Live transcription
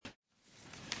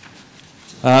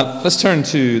Let's turn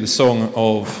to the Song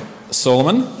of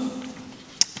Solomon,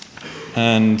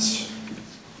 and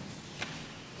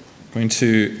I'm going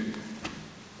to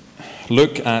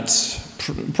look at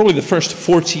probably the first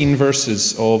 14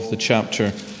 verses of the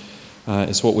chapter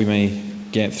is what we may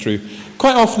get through.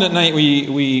 Quite often at night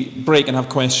we break and have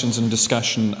questions and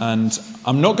discussion, and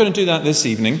I'm not going to do that this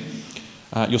evening.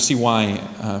 You'll see why,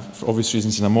 for obvious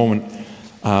reasons, in a moment.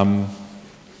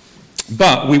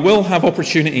 But we will have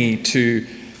opportunity to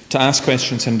ask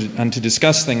questions and to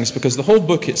discuss things, because the whole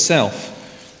book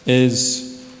itself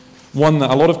is one that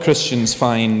a lot of Christians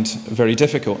find very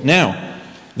difficult. Now,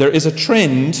 there is a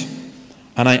trend,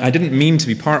 and I didn't mean to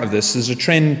be part of this, there's a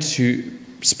trend to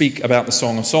speak about the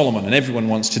Song of Solomon, and everyone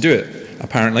wants to do it,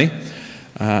 apparently,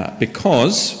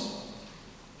 because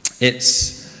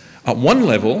it's, at one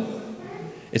level,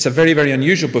 it's a very, very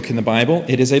unusual book in the Bible.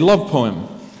 It is a love poem.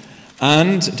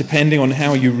 And depending on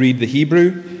how you read the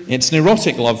Hebrew, it's an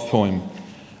erotic love poem.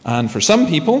 And for some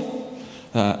people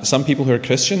who are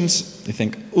Christians, they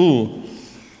think, ooh,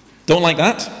 don't like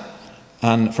that.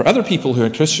 And for other people who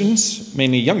are Christians,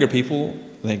 mainly younger people,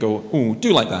 they go, ooh,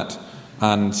 do like that.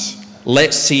 And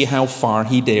let's see how far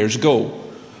he dares go.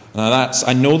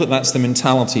 I know that's the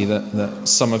mentality that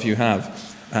some of you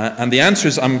have. And the answer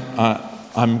is,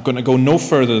 I'm going to go no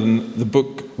further than the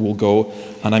book will go,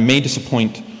 and I may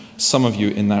disappoint some of you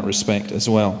in that respect as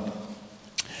well.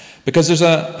 Because there's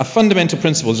a fundamental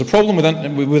principle. There's a problem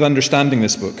with understanding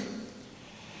this book.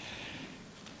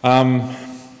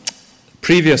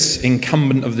 Previous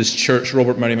incumbent of this church,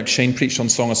 Robert Murray McCheyne, preached on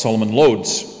Song of Solomon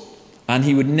loads, and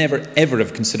he would never ever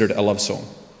have considered it a love song,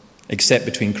 except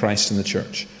between Christ and the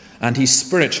church. And he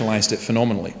spiritualized it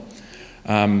phenomenally.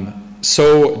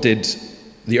 So did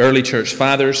the early church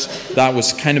fathers. That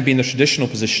was kind of been the traditional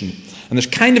position. And there's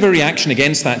kind of a reaction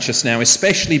against that just now,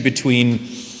 especially between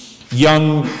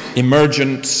young,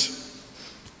 emergent,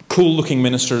 cool-looking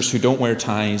ministers who don't wear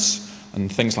ties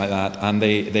and things like that. And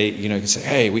they can say,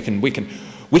 hey, we can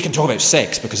talk about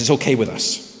sex because it's okay with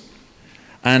us.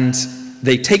 And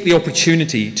they take the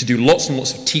opportunity to do lots and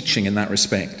lots of teaching in that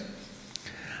respect.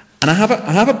 And I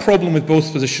have a problem with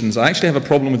both positions. I actually have a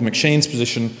problem with McCheyne's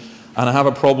position, and I have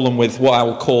a problem with what I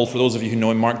will call, for those of you who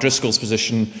know him, Mark Driscoll's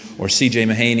position, or C.J.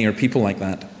 Mahaney, or people like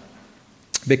that.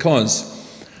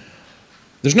 Because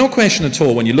there's no question at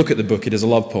all, when you look at the book, it is a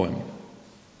love poem.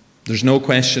 There's no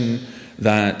question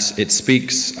that it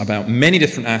speaks about many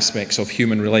different aspects of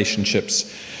human relationships,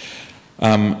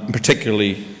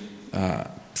 particularly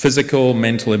physical,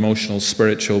 mental, emotional,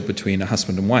 spiritual, between a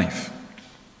husband and wife.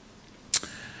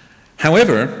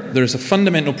 However, there's a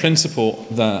fundamental principle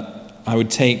that I would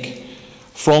take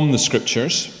from the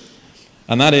Scriptures,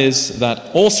 and that is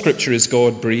that all Scripture is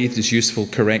God-breathed, is useful,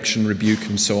 correction, rebuke,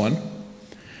 and so on.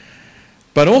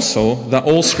 But also that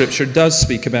all Scripture does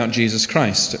speak about Jesus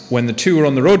Christ. When the two were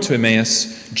on the road to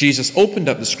Emmaus, Jesus opened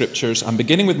up the Scriptures, and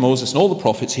beginning with Moses and all the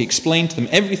prophets, he explained to them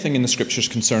everything in the Scriptures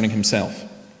concerning himself.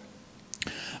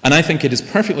 And I think it is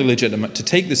perfectly legitimate to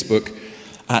take this book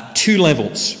at two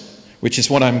levels, which is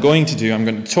what I'm going to do. I'm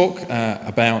going to talk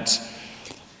about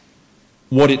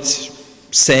what it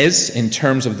says in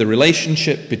terms of the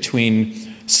relationship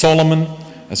between Solomon,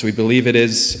 as we believe it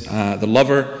is, the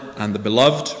lover and the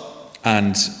beloved,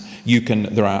 and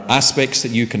there are aspects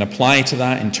that you can apply to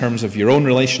that in terms of your own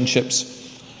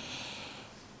relationships.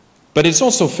 But it's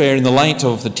also fair, in the light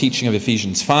of the teaching of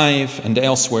Ephesians 5 and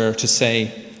elsewhere, to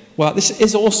say, well, this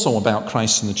is also about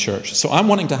Christ and the church. So I'm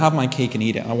wanting to have my cake and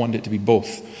eat it. I want it to be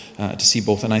both, to see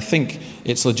both, and I think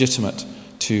it's legitimate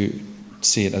to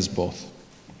see it as both.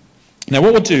 Now,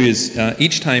 what we'll do is,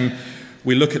 each time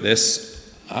we look at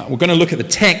this, we're going to look at the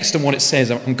text and what it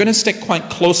says. I'm going to stick quite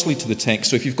closely to the text,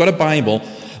 so if you've got a Bible,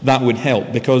 that would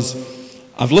help, because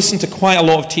I've listened to quite a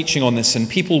lot of teaching on this, and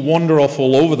people wander off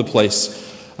all over the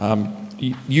place,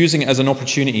 using it as an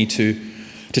opportunity to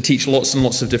teach lots and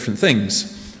lots of different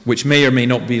things, which may or may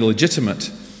not be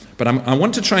legitimate. But I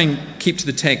want to try and keep to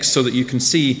the text so that you can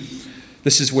see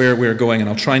this is where we're going, and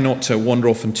I'll try not to wander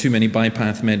off in too many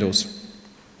bypath meadows.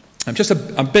 Just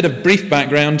a bit of brief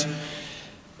background.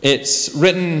 It's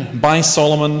written by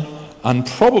Solomon, and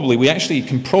we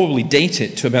can probably date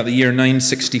it to about the year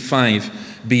 965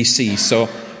 BC, so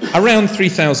around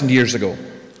 3,000 years ago.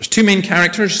 There's two main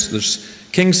characters. There's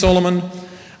King Solomon,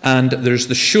 and there's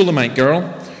the Shulamite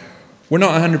girl. We're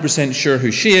not 100% sure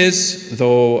who she is,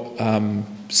 though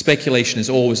speculation is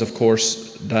always, of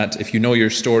course, that if you know your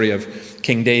story of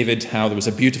King David, how there was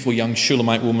a beautiful young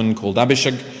Shulamite woman called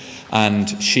Abishag,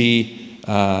 and she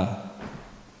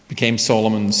became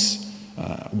Solomon's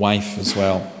wife as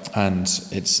well. And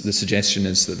the suggestion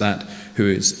is that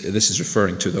who this is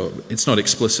referring to, though it's not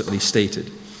explicitly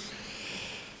stated.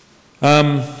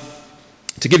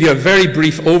 To give you a very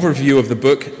brief overview of the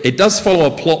book, it does follow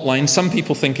a plot line. Some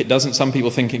people think it doesn't. Some people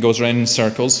think it goes around in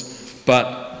circles.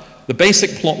 But the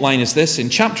basic plot line is this. In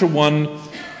chapter 1,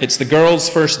 it's the girl's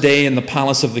first day in the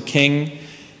palace of the king.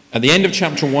 At the end of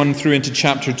chapter 1 through into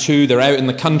chapter 2, they're out in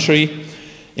the country.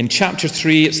 In chapter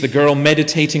 3, it's the girl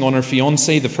meditating on her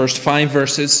fiancé, the first 5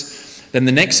 verses. Then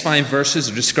the next 5 verses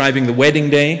are describing the wedding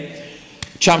day.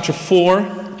 Chapter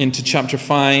 4 into chapter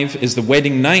 5 is the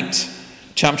wedding night.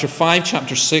 Chapter 5,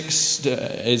 chapter 6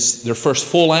 is their first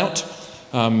fallout.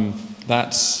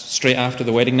 That's straight after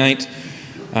the wedding night.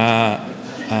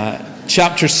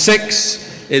 Chapter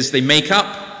 6 is they make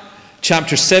up.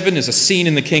 Chapter 7 is a scene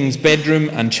in the king's bedroom.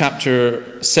 And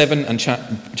chapter 7 and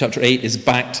chapter 8 is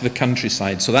back to the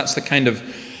countryside. So that's the kind of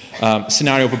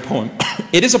scenario of a poem.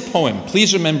 It is a poem.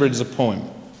 Please remember it is a poem.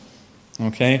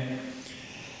 Okay?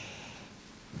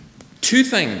 2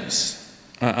 things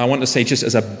I want to say just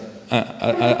as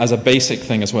a basic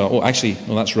thing as well. Oh, actually,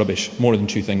 no, that's rubbish. More than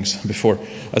 2 things before,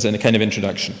 as in a kind of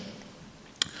introduction.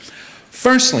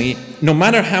 Firstly, no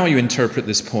matter how you interpret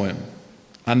this poem,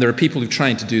 and there are people who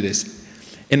try to do this,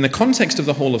 in the context of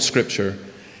the whole of Scripture,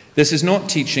 this is not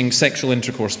teaching sexual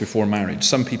intercourse before marriage.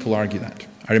 Some people argue that.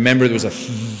 I remember there was a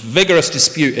vigorous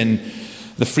dispute in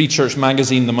the Free Church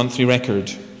magazine, The Monthly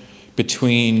Record,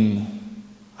 between,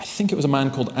 I think it was a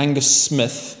man called Angus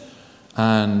Smith,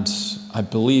 and I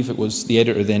believe it was the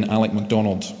editor then, Alec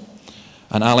MacDonald.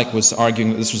 And Alec was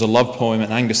arguing that this was a love poem,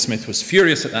 and Angus Smith was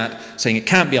furious at that, saying it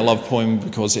can't be a love poem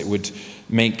because it would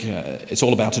make, it's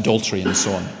all about adultery and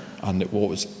so on.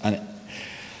 And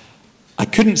I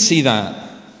couldn't see that,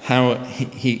 how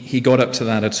he got up to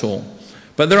that at all.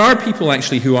 But there are people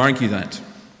actually who argue that.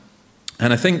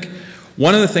 And I think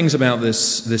one of the things about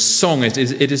this song is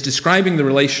it is describing the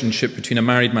relationship between a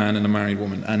married man and a married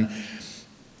woman. And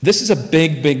this is a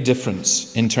big, big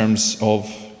difference in terms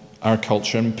of our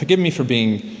culture. And forgive me for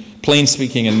being plain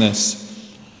speaking in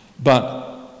this,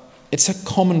 but it's a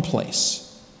commonplace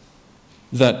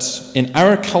that in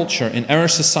our culture, in our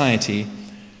society,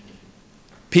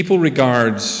 people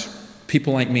regard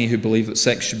people like me who believe that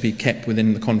sex should be kept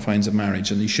within the confines of marriage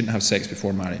and you shouldn't have sex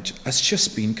before marriage as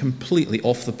just being completely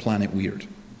off the planet weird.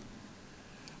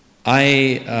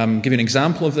 I give you an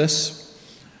example of this.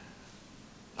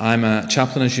 I'm a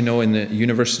chaplain, as you know, in the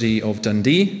University of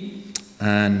Dundee,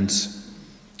 and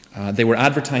they were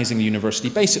advertising the university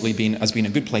basically as being a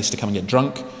good place to come and get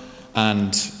drunk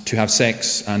and to have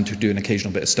sex and to do an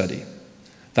occasional bit of study.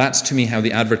 That's, to me, how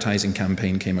the advertising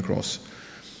campaign came across.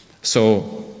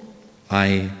 So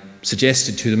I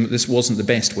suggested to them that this wasn't the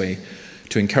best way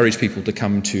to encourage people to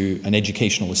come to an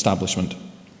educational establishment.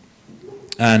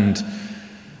 And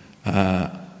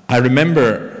I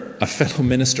remember a fellow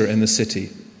minister in the city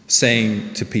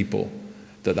saying to people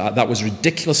that was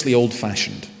ridiculously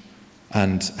old-fashioned,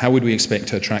 and how would we expect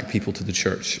to attract people to the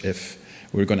church if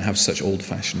we were going to have such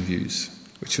old-fashioned views,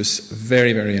 which was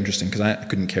very, very interesting, because I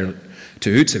couldn't care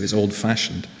two hoots if it's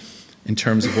old-fashioned in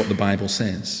terms of what the Bible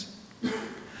says.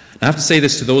 I have to say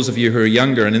this to those of you who are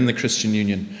younger and in the Christian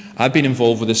Union. I've been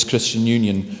involved with this Christian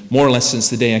Union more or less since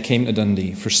the day I came to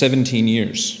Dundee, for 17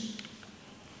 years.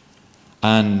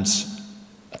 And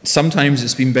sometimes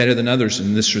it's been better than others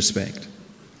in this respect.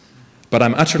 But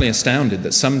I'm utterly astounded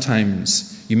that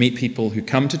sometimes you meet people who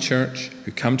come to church,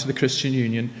 who come to the Christian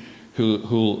Union,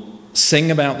 who'll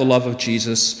sing about the love of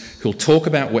Jesus, who'll talk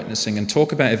about witnessing and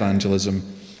talk about evangelism,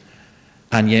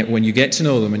 and yet when you get to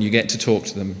know them and you get to talk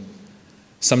to them,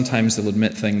 sometimes they'll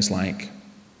admit things like,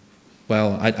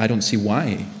 well, I don't see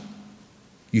why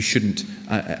you shouldn't,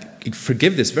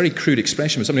 forgive this very crude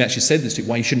expression, but somebody actually said this to you,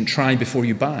 why you shouldn't try before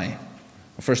you buy.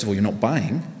 Well, first of all, you're not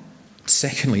buying.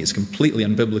 Secondly, it's completely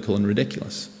unbiblical and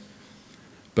ridiculous.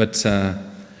 But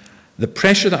the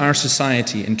pressure that our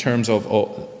society in terms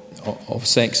of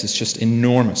sex is just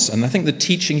enormous. And I think the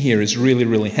teaching here is really,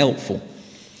 really helpful.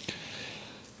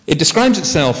 It describes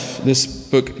itself, this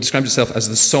book describes itself as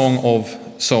the Song of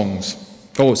Songs.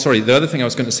 Oh, sorry, the other thing I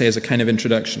was going to say as a kind of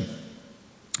introduction.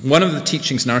 One of the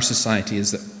teachings in our society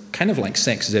is that kind of like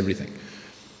sex is everything.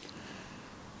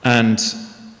 And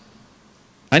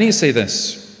I need to say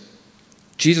this.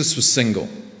 Jesus was single,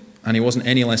 and he wasn't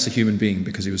any less a human being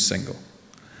because he was single.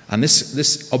 And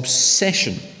this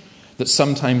obsession that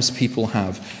sometimes people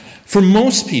have, for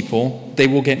most people, they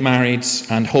will get married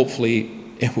and hopefully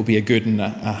it will be a good and a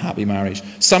happy marriage.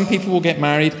 Some people will get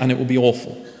married and it will be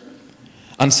awful.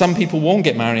 And some people won't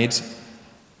get married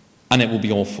and it will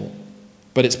be awful.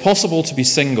 But it's possible to be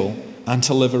single and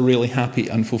to live a really happy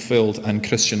and fulfilled and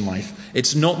Christian life.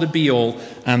 It's not the be-all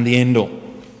and the end-all.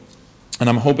 And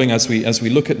I'm hoping as we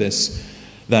look at this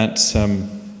that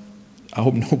I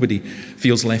hope nobody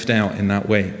feels left out in that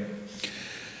way.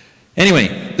 Anyway,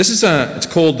 it's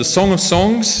called The Song of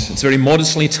Songs. It's very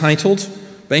modestly titled,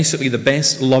 basically the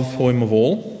best love poem of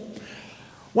all.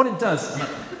 What it does,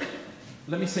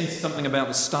 let me say something about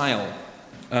the style.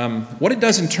 What it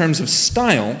does in terms of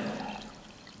style,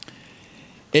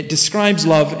 it describes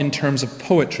love in terms of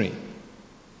poetry,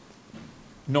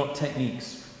 not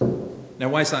techniques. Now,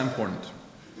 why is that important?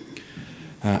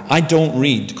 I don't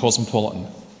read Cosmopolitan,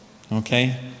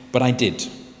 okay? But I did.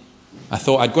 I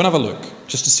thought I'd go and have a look,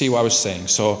 just to see what I was saying.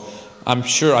 So I'm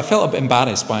sure I felt a bit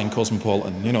embarrassed buying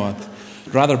Cosmopolitan. You know,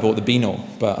 I'd rather bought the Beano,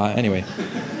 but anyway.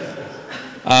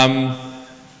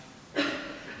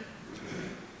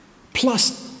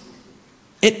 Plus,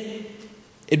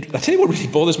 I tell you what really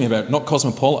bothers me about not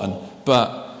Cosmopolitan,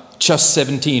 but Just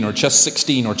 17 or Just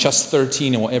 16 or Just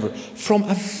 13 or whatever. From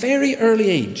a very early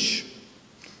age,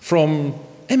 from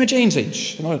Emma Jane's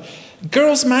age,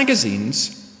 girls'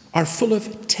 magazines are full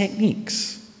of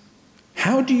techniques.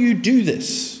 How do you do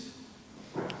this?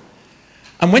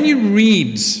 And when you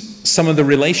read some of the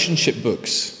relationship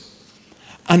books,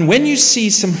 and when you see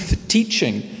some of the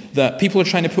teaching that people are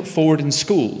trying to put forward in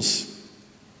schools,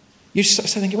 you start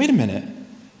thinking, wait a minute,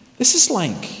 this is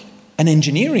like an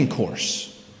engineering course.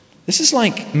 This is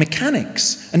like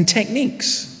mechanics and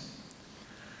techniques.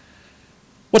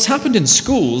 What's happened in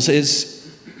schools is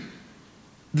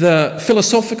the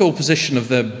philosophical position of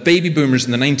the baby boomers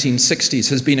in the 1960s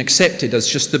has been accepted as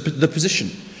just the position.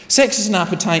 Sex is an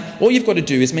appetite. All you've got to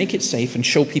do is make it safe and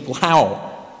show people how.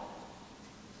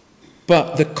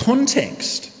 But the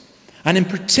context, and in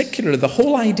particular the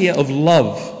whole idea of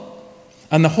love,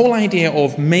 and the whole idea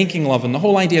of making love, and the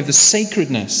whole idea of the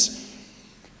sacredness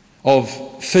of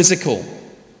physical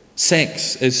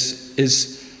sex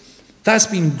that's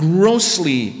been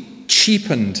grossly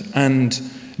cheapened and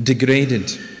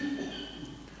degraded.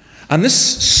 And this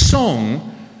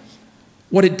song,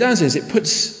 what it does is it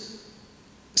puts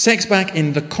sex back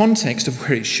in the context of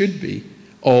where it should be,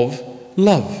 of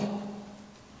love.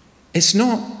 It's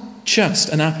not just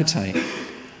an appetite.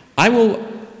 I will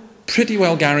pretty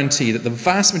well guarantee that the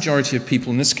vast majority of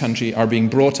people in this country are being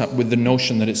brought up with the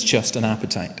notion that it's just an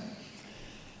appetite.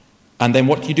 And then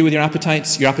what do you do with your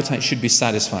appetites? Your appetite should be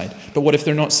satisfied. But what if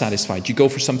they're not satisfied? You go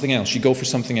for something else, you go for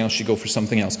something else, you go for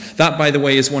something else. That, by the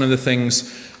way, is one of the things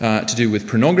to do with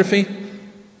pornography.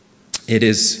 It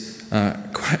is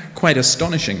quite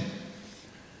astonishing,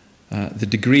 the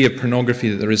degree of pornography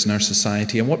that there is in our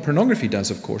society. And what pornography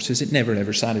does, of course, is it never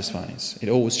ever satisfies. It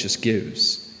always just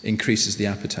gives, increases the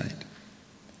appetite.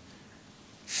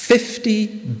 50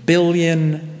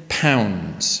 billion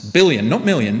pounds, billion, not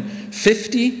million,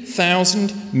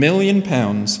 50,000 million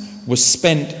pounds was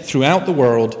spent throughout the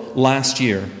world last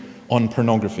year on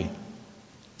pornography.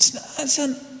 It's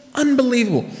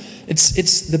unbelievable.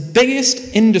 It's the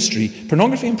biggest industry.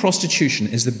 Pornography and prostitution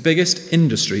is the biggest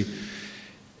industry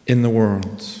in the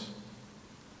world.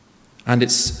 And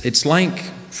it's like,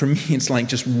 for me, it's like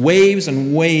just waves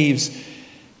and waves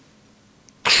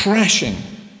crashing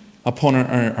upon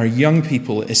our young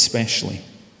people especially.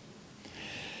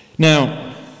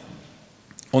 Now,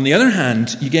 on the other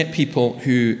hand, you get people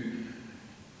who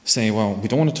say, well, we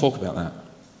don't want to talk about that.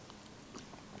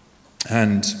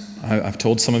 And I've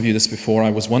told some of you this before. I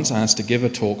was once asked to give a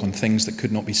talk on things that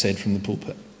could not be said from the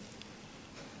pulpit.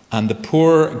 And the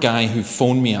poor guy who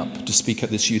phoned me up to speak at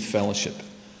this youth fellowship,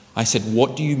 I said,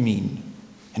 what do you mean?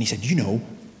 And he said, you know.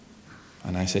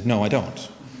 And I said, no, I don't.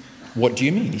 What do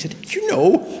you mean? He said, you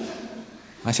know.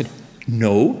 I said,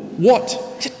 no. What?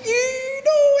 He said, you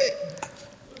know it.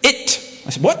 I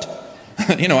said, what?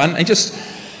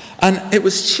 And it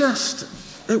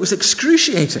was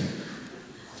excruciating.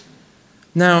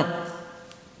 Now,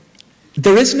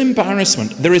 there is an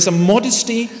embarrassment. There is a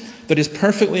modesty that is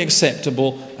perfectly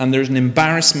acceptable, and there's an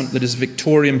embarrassment that is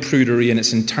Victorian prudery, and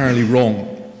it's entirely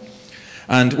wrong.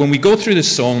 And when we go through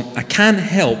this song, I can't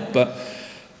help but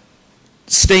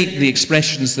state the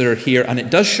expressions that are here, and it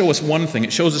does show us one thing.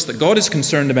 It shows us that God is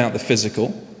concerned about the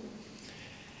physical.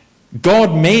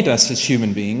 God made us as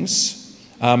human beings.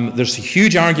 There's a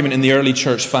huge argument in the early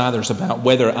church fathers about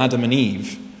whether Adam and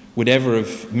Eve would ever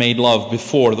have made love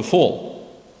before the fall.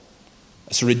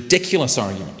 It's a ridiculous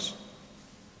argument.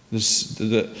 There's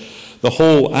the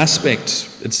whole aspect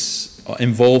it's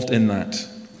involved in that.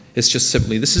 It's just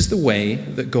simply, this is the way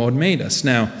that God made us.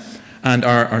 Now, and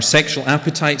our sexual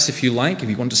appetites, if you like, if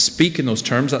you want to speak in those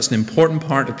terms, that's an important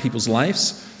part of people's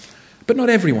lives, but not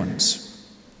everyone's.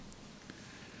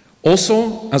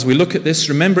 Also, as we look at this,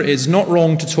 remember it is not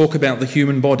wrong to talk about the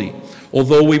human body,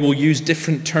 although we will use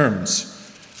different terms.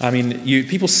 I mean,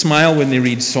 people smile when they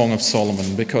read Song of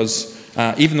Solomon, because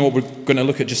even though what we're going to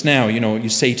look at just now, you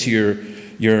say to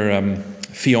your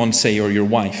fiance or your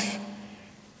wife,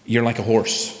 you're like a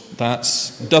horse. That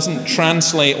doesn't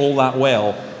translate all that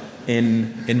well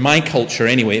in my culture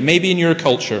anyway. Maybe in your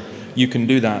culture you can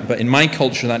do that, but in my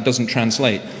culture that doesn't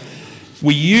translate.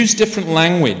 We use different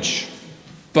language,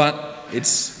 but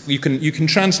you can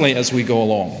translate as we go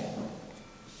along.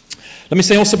 Let me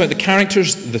say also about the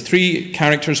characters, the three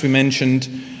characters we mentioned.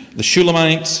 The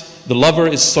Shulamite, the lover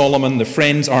is Solomon, the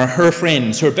friends are her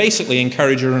friends, who are basically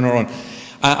encourage her in her own.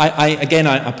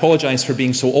 I apologize for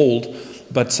being so old,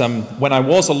 but when I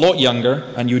was a lot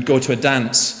younger and you would go to a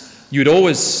dance, you would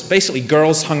always, basically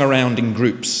girls hung around in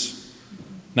groups.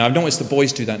 Now I've noticed the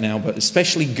boys do that now, but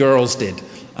especially girls did.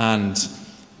 And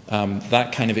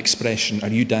that kind of expression, are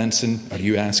you dancing? Are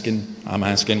you asking? I'm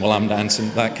asking, well I'm dancing,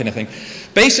 that kind of thing.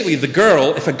 Basically if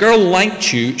a girl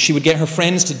liked you, she would get her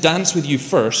friends to dance with you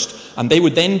first, and they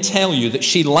would then tell you that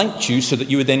she liked you so that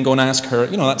you would then go and ask her.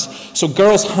 So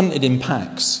girls hunted in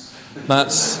packs.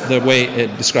 That's the way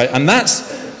it describes. And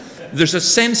there's a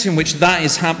sense in which that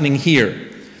is happening here.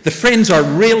 The friends are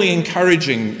really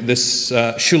encouraging this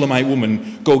Shulamite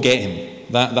woman, go get him.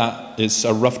 That is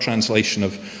a rough translation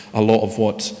of a lot of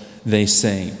what they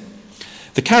say.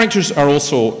 The characters are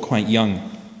also quite young.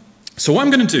 So what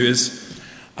I'm going to do is,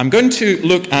 I'm going to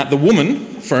look at the woman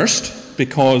first,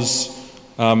 because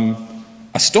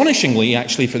astonishingly,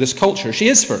 actually, for this culture, she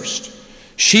is first.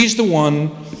 She's the one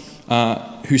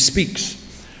who speaks,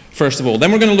 first of all.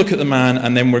 Then we're going to look at the man,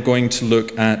 and then we're going to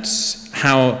look at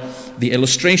how the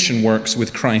illustration works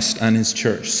with Christ and his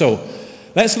church. So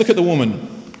let's look at the woman.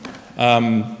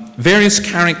 Various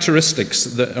characteristics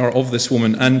that are of this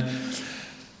woman. And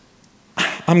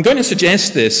I'm going to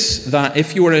suggest this, that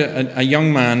if you're a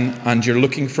young man and you're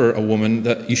looking for a woman,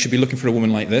 that you should be looking for a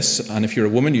woman like this. And if you're a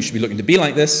woman, you should be looking to be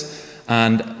like this.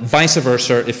 And vice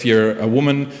versa, if you're a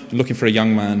woman looking for a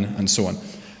young man, and so on.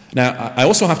 Now, I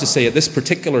also have to say, at this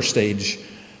particular stage,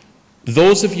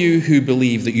 those of you who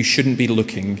believe that you shouldn't be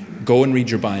looking, go and read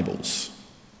your Bibles.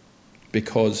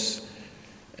 Because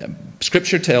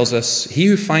Scripture tells us, he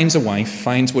who finds a wife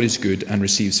finds what is good and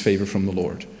receives favor from the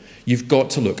Lord. You've got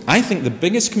to look. I think the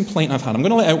biggest complaint I've had, I'm going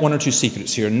to let out one or two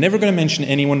secrets here. I'm never going to mention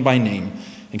anyone by name,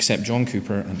 except John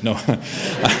Cooper. No,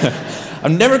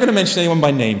 I'm never going to mention anyone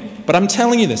by name. But I'm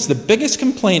telling you this, the biggest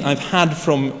complaint I've had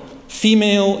from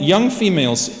young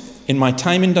females in my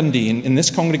time in Dundee, in this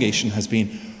congregation, has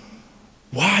been,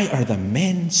 why are the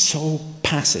men so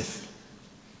passive?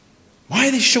 Why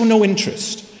do they show no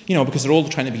interest? Because they're all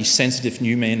trying to be sensitive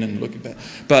new men and look at that.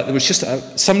 But there was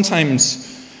just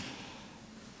sometimes,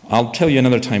 I'll tell you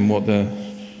another time what the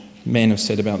men have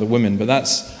said about the women, but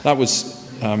that was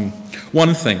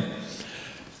one thing.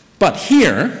 But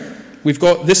here, we've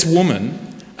got this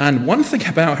woman, and one thing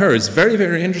about her is very,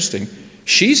 very interesting.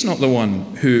 She's not the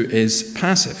one who is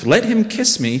passive. Let him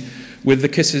kiss me with the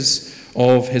kisses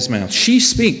of his mouth. She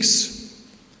speaks.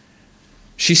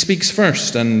 She speaks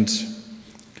first and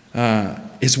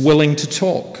is willing to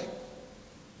talk.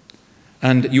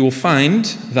 And you will find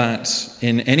that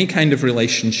in any kind of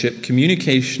relationship,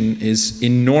 communication is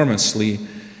enormously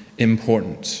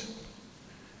important.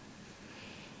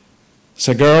 It's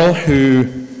a girl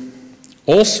who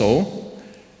also,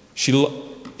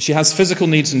 she has physical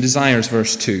needs and desires,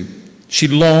 verse 2. She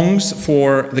longs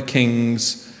for the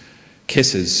king's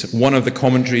kisses. One of the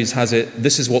commentaries has it,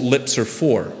 this is what lips are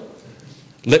for.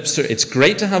 It's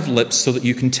great to have lips so that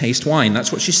you can taste wine.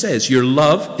 That's what she says. Your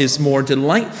love is more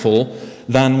delightful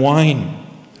than wine.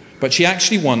 But she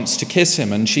actually wants to kiss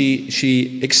him, and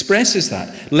she expresses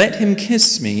that. Let him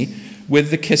kiss me with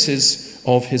the kisses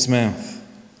of his mouth.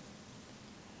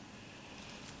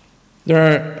 There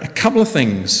are a couple of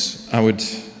things I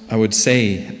would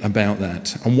say about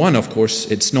that. And one, of course,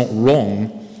 it's not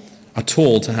wrong at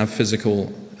all to have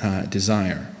physical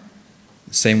desire.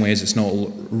 The same way as it's not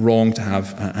wrong to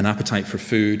have an appetite for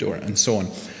food and so on.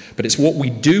 But it's what we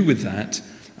do with that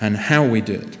and how we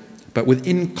do it. But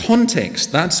within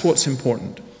context, that's what's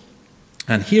important.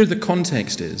 And here the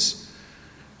context is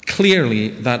clearly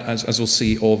that, as we'll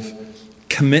see, of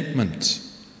commitment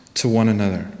to one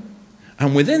another.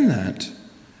 And within that,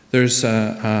 there's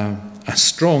a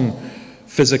strong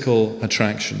physical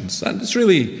attractions. That's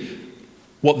really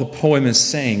what the poem is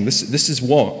saying. This is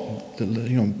what,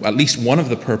 at least one of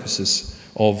the purposes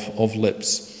of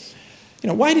lips.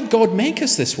 Why did God make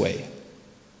us this way?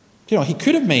 He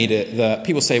could have made it that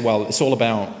people say, well, it's all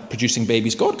about producing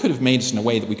babies. God could have made us in a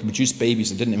way that we could produce babies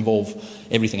that didn't involve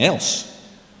everything else.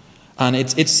 And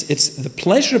it's the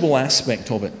pleasurable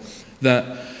aspect of it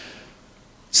that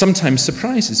sometimes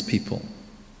surprises people.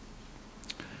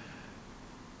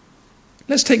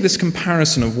 Let's take this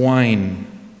comparison of wine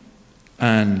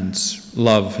and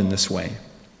love in this way.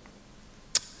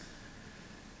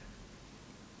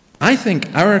 I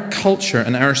think our culture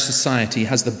and our society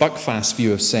has the buckfast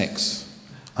view of sex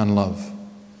and love.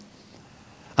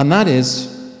 And that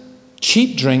is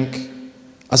cheap drink,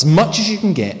 as much as you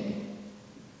can get,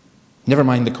 never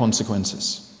mind the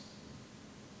consequences.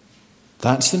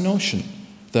 That's the notion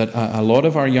that a lot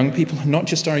of our young people, not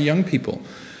just our young people,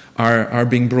 are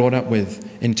being brought up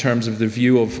with in terms of the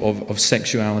view of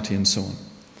sexuality and so on.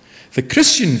 The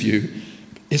Christian view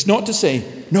is not to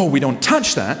say, no, we don't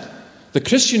touch that. The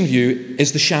Christian view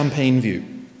is the champagne view.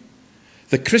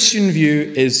 The Christian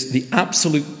view is the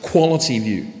absolute quality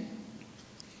view.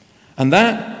 And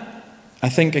that, I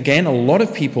think, again, a lot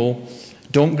of people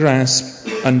don't grasp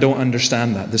and don't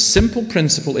understand that. The simple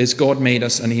principle is God made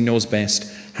us and He knows best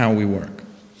how we work.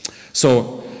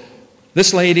 So,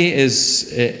 this lady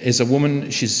is a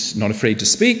woman, she's not afraid to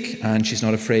speak and she's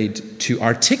not afraid to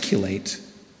articulate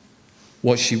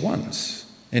what she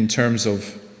wants in terms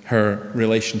of her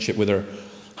relationship with her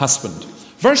husband.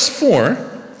 Verse 4,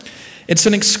 it's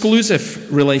an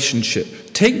exclusive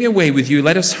relationship. Take me away with you,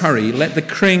 let us hurry, let the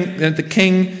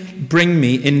king bring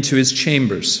me into his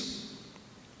chambers.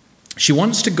 She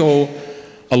wants to go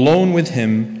alone with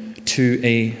him to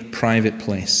a private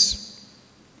place.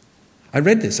 I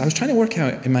read this. I was trying to work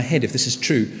out in my head if this is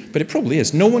true, but it probably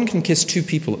is. No one can kiss two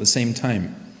people at the same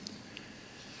time.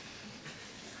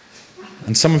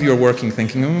 And some of you are working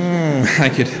thinking, I'll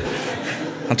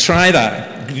try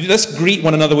that. Let's greet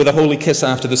one another with a holy kiss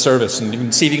after the service and you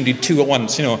can see if you can do two at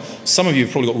once. You know, some of you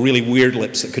have probably got really weird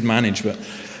lips that could manage, but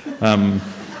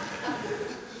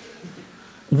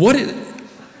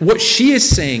what she is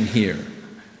saying here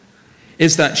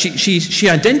is that she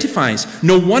identifies,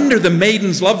 no wonder the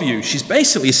maidens love you. She's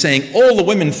basically saying, all the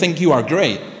women think you are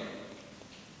great,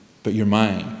 but you're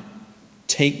mine.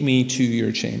 Take me to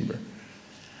your chamber.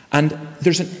 And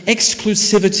there's an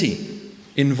exclusivity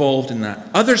involved in that.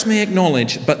 Others may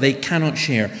acknowledge, but they cannot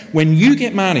share. When you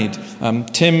get married,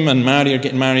 Tim and Mary are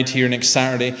getting married here next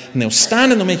Saturday, and they'll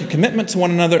stand and they'll make a commitment to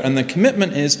one another, and the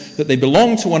commitment is that they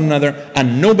belong to one another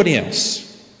and nobody else.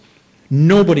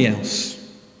 Nobody else.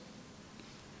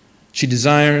 She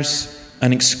desires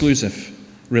an exclusive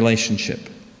relationship.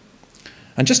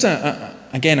 And just a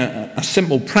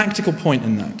simple practical point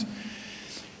in that.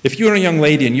 If you're a young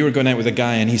lady and you were going out with a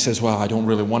guy and he says, well, I don't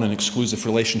really want an exclusive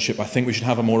relationship, I think we should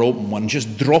have a more open one,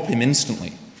 just drop him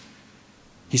instantly.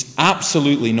 He's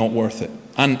absolutely not worth it.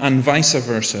 And vice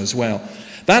versa as well.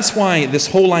 That's why this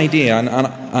whole idea,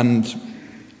 and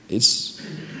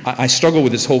I struggle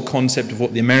with this whole concept of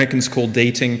what the Americans call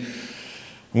dating.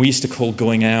 We used to call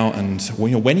going out, and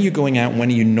when are you going out and when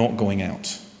are you not going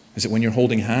out? Is it when you're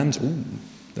holding hands? Ooh.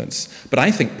 But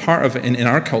I think part of it in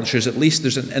our culture is at least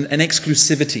there's an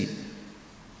exclusivity.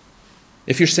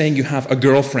 If you're saying you have a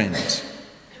girlfriend,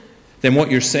 then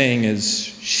what you're saying is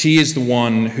she is the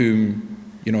one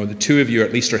whom, the two of you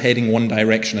at least are heading one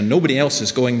direction and nobody else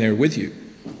is going there with you.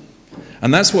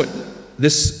 And that's what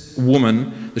this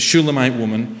woman, the Shulamite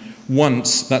woman,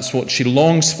 wants. That's what she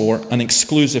longs for, an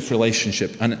exclusive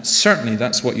relationship. And certainly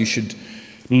that's what you should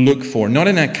look for. Not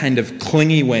in a kind of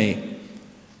clingy way,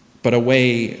 but a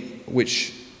way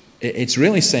which it's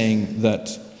really saying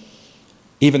that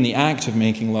even the act of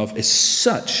making love is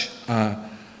such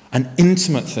an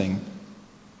intimate thing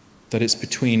that it's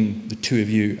between the two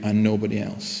of you and nobody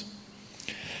else.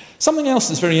 Something else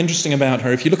that's very interesting about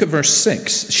her, if you look at verse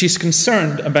 6, she's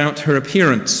concerned about her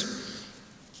appearance.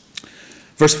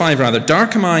 Verse 5 rather,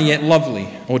 dark am I yet lovely,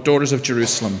 O daughters of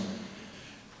Jerusalem.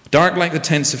 Dark like the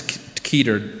tents of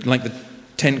Kedar, like the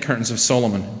tent curtains of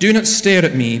Solomon. Do not stare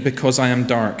at me because I am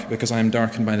dark, because I am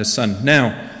darkened by the sun.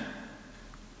 Now,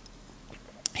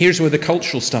 here's where the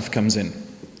cultural stuff comes in.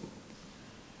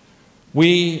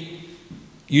 We,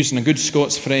 using a good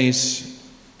Scots phrase,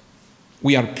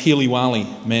 we are peely-wally,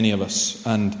 many of us,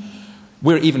 and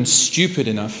we're even stupid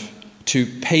enough to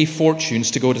pay fortunes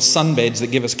to go to sunbeds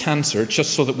that give us cancer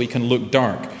just so that we can look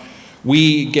dark.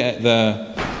 We get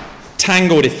the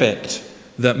tangoed effect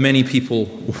that many people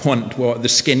want, the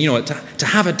skin, to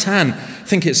have a tan. I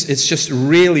think it's just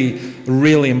really,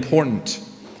 really important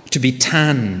to be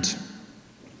tanned.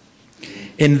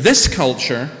 In this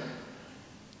culture,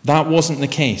 that wasn't the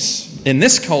case. In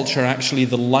this culture, actually,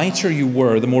 the lighter you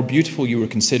were, the more beautiful you were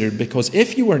considered, because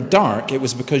if you were dark, it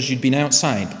was because you'd been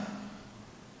outside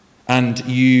and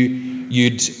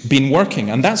you'd been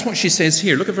working. And that's what she says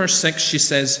here. Look at verse 6. She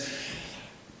says,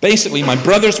 Basically, my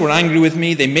brothers were angry with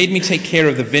me. They made me take care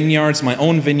of the vineyards. My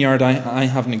own vineyard I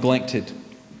have neglected.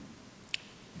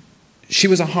 She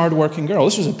was a hard-working girl.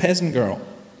 This was a peasant girl.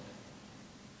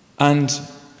 And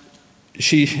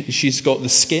she's got the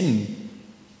skin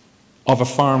of a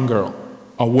farm girl,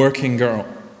 a working girl.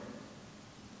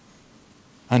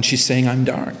 And she's saying, I'm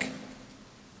dark.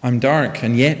 I'm dark,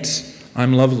 and yet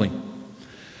I'm lovely.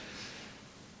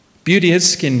 Beauty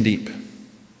is skin deep.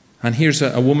 And here's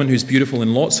a woman who's beautiful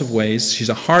in lots of ways. She's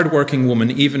a hard-working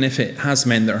woman, even if it has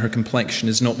meant that her complexion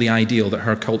is not the ideal that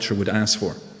her culture would ask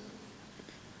for.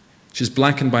 She's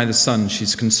blackened by the sun.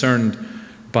 She's concerned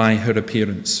by her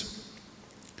appearance.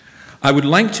 I would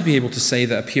like to be able to say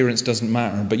that appearance doesn't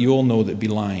matter, but you all know that it'd be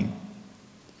lying.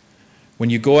 When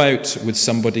you go out with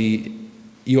somebody,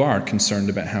 you are concerned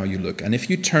about how you look. And if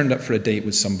you turned up for a date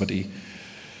with somebody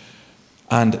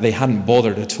and they hadn't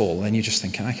bothered at all, then you just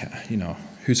think,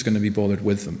 who's going to be bothered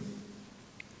with them?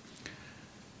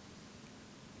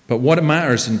 But what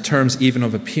matters in terms even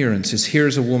of appearance is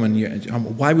here's a woman,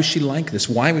 why was she like this?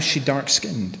 Why was she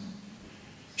dark-skinned?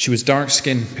 She was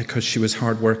dark-skinned because she was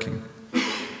hard-working.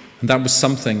 And that was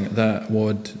something that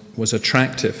was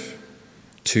attractive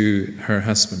to her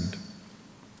husband.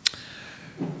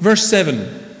 Verse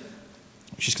 7,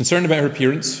 she's concerned about her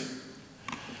appearance.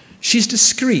 She's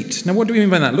discreet. Now what do we mean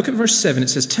by that? Look at verse 7. It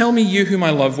says, tell me, you whom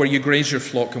I love, where you graze your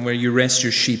flock and where you rest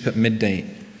your sheep at midday.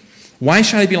 Why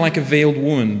shall I be like a veiled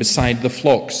woman beside the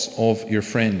flocks of your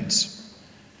friends?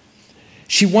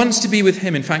 She wants to be with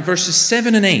him. In fact, verses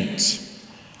 7 and 8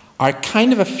 are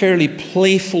kind of a fairly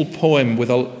playful poem with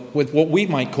what we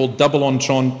might call double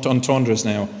entendres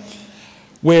now,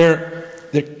 where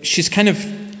she's kind of,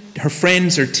 her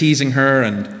friends are teasing her,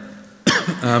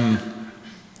 and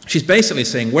she's basically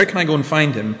saying, where can I go and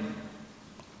find him?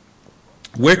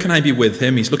 Where can I be with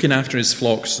him? He's looking after his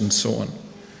flocks and so on.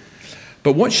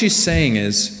 But what she's saying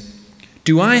is,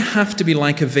 do I have to be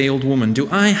like a veiled woman? Do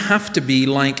I have to be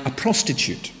like a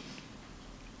prostitute?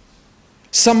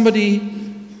 Somebody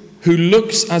who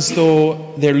looks as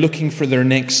though they're looking for their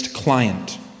next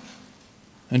client.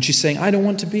 And she's saying, I don't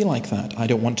want to be like that. I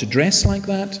don't want to dress like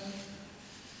that.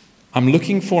 I'm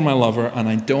looking for my lover, and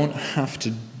I don't have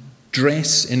to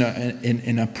dress in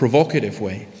a provocative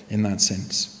way in that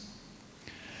sense.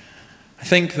 I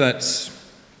think that's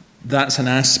an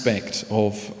aspect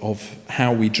of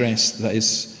how we dress that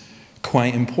is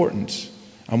quite important.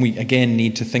 And we, again,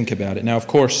 need to think about it. Now, of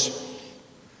course,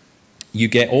 you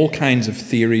get all kinds of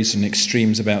theories and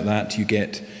extremes about that. You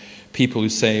get people who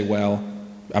say, well,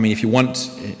 if you want,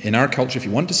 in our culture, if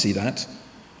you want to see that,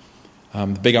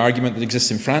 the big argument that exists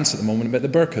in France at the moment about the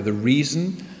burqa, the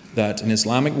reason that an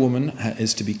Islamic woman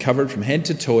is to be covered from head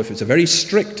to toe, if it's a very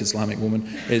strict Islamic woman,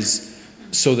 is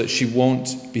so that she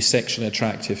won't be sexually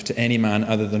attractive to any man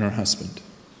other than her husband.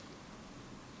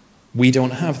 We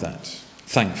don't have that,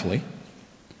 thankfully.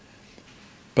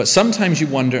 But sometimes you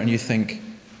wonder and you think,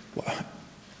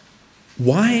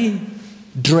 why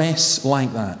dress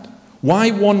like that?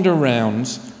 Why wander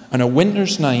around on a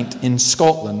winter's night in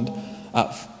Scotland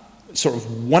at sort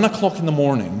of 1 o'clock in the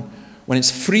morning when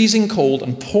it's freezing cold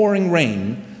and pouring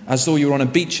rain as though you're on a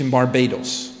beach in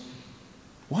Barbados?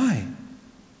 Why?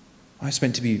 It's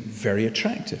meant to be very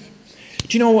attractive.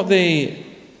 Do you know what they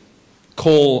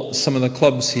call some of the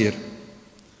clubs here?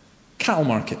 Cattle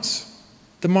markets.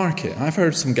 The market. I've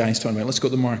heard some guys talking about, let's go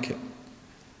to the market.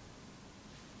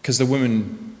 Because the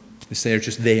women, they say, are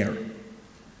just there.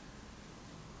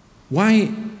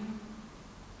 Why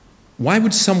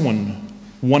would someone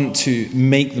want to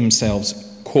make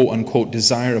themselves quote-unquote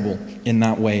desirable in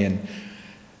that way? And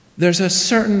there's a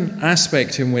certain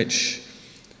aspect in which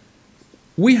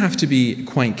we have to be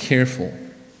quite careful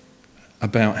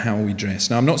about how we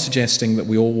dress. Now, I'm not suggesting that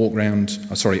we all walk around,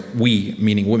 we,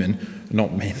 meaning women,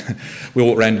 not men, we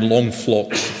walk around in long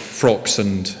frocks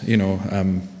and,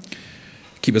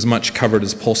 keep as much covered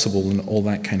as possible and all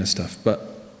that kind of stuff.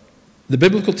 But the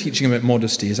biblical teaching about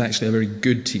modesty is actually a very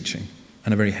good teaching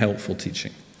and a very helpful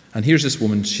teaching. And here's this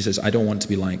woman, she says, I don't want to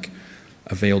be like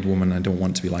a veiled woman, I don't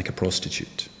want to be like a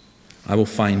prostitute. I will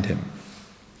find him.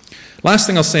 Last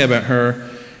thing I'll say about her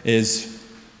is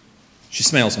she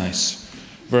smells nice.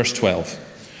 Verse 12.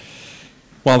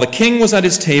 While the king was at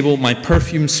his table, my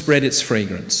perfume spread its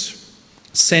fragrance.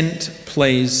 Scent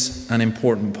plays an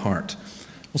important part.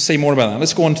 We'll say more about that.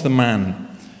 Let's go on to the man.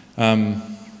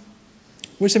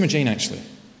 Where's Imogen, actually?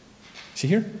 Is she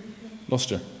here? Lost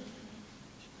her.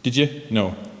 Did you?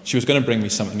 No. She was going to bring me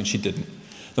something and she didn't.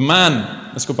 The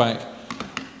man, let's go back.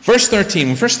 Verse 13,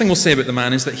 the first thing we'll say about the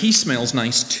man is that he smells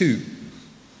nice too.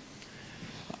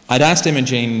 I'd asked Emma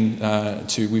Jane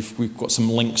we've got some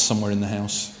links somewhere in the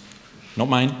house. not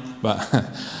mine, but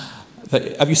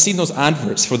have you seen those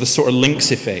adverts for the sort of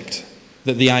Lynx effect?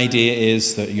 That the idea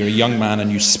is that you're a young man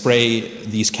and you spray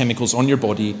these chemicals on your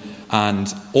body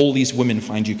and all these women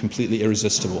find you completely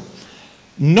irresistible.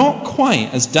 Not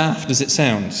quite as daft as it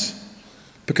sounds,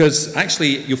 because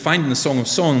actually you'll find in the Song of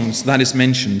Songs that is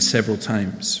mentioned several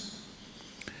times.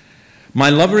 My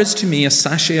lover is to me a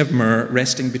sachet of myrrh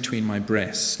resting between my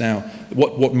breasts. Now,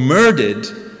 what myrrh did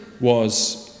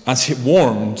was, as it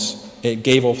warmed, it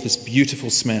gave off this beautiful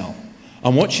smell.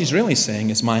 And what she's really saying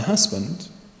is, my husband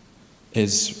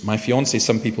is my fiancé.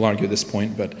 Some people argue at this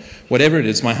point, but whatever it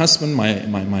is, my husband,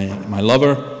 my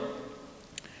lover,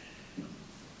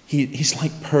 he's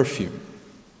like perfume.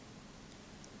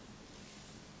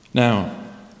 Now,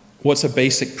 what's a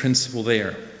basic principle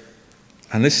there?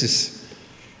 And this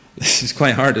is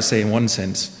quite hard to say in one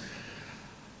sense.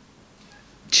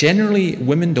 Generally,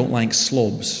 women don't like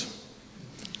slobs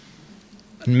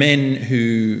and men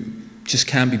who just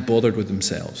can't be bothered with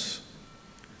themselves.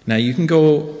 Now, you can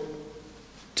go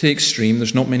to the extreme.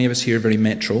 There's not many of us here very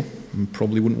metro, and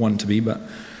probably wouldn't want to be, but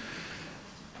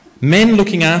men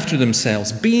looking after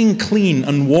themselves, being clean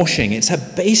and washing, it's a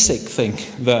basic thing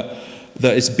that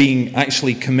is being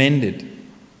actually commended.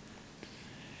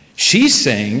 She's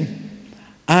saying,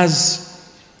 as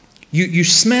you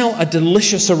smell a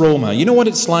delicious aroma. You know what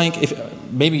it's like, if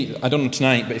maybe, I don't know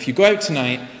tonight, but if you go out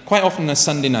tonight, quite often on a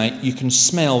Sunday night, you can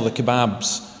smell the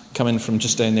kebabs coming from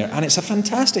just down there, and it's a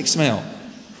fantastic smell.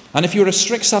 And if you're a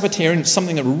strict Sabbatarian, it's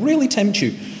something that will really tempt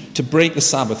you to break the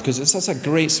Sabbath, because that's a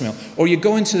great smell. Or you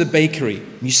go into the bakery,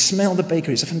 and you smell the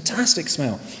bakery, it's a fantastic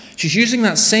smell. She's using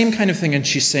that same kind of thing, and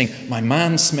she's saying, my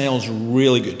man smells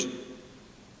really good.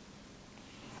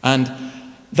 And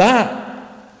that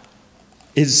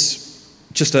is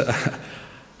just a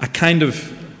kind of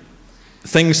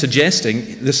thing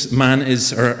suggesting this man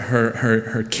is,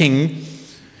 her king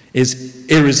is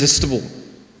irresistible.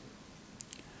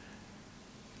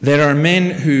 There are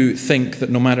men who think that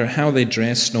no matter how they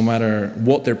dress, no matter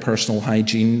what their personal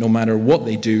hygiene, no matter what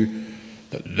they do,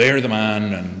 that they're the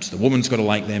man and the woman's got to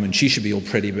like them and she should be all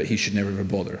pretty but he should never ever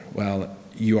bother. Well,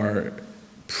 you are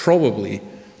probably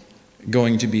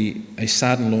going to be a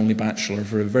sad and lonely bachelor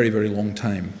for a very, very long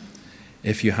time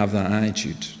if you have that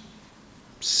attitude.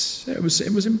 It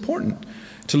was important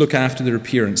to look after their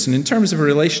appearance. And in terms of a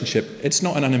relationship, it's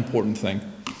not an unimportant thing.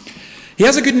 He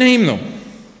has a good name, though.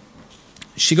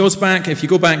 She goes back, if you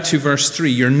go back to verse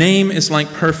 3, your name is like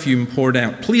perfume poured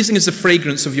out. Pleasing is the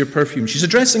fragrance of your perfume. She's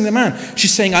addressing the man.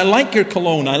 She's saying, I like your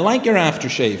cologne, I like your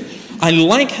aftershave, I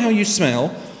like how you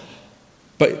smell,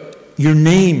 but your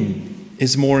name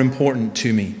is more important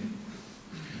to me.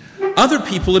 Other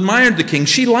people admired the king.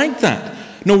 She liked that.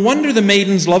 No wonder the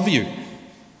maidens love you.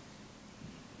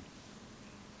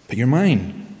 But you're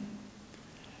mine.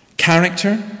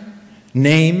 Character,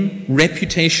 name,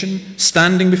 reputation,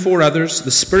 standing before others, the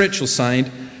spiritual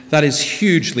side, that is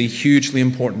hugely, hugely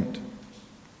important.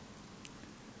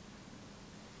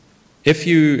 If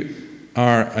you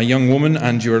are a young woman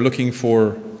and you are looking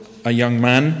for a young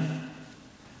man,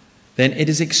 then it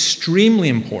is extremely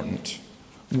important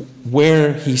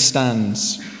where he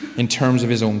stands in terms of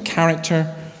his own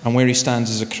character and where he stands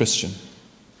as a Christian.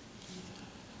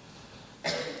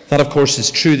 That, of course, is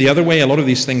true the other way. A lot of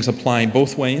these things apply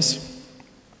both ways.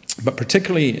 But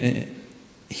particularly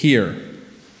here,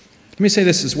 let me say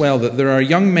this as well, that there are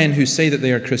young men who say that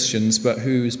they are Christians, but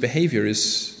whose behavior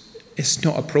is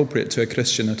not appropriate to a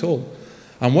Christian at all.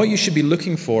 And what you should be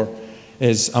looking for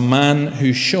is a man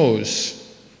who shows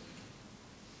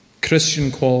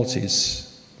Christian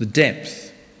qualities, the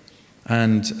depth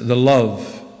and the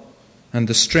love and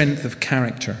the strength of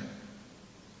character.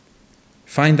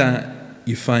 Find that,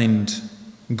 you find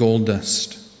gold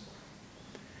dust.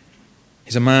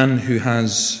 He's a man who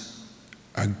has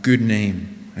a good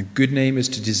name. A good name is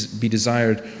to be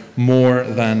desired more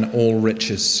than all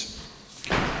riches.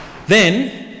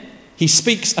 Then he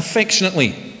speaks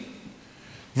affectionately.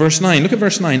 Verse 9, look at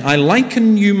verse 9. I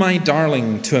liken you, my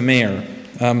darling, to a mare.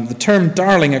 The term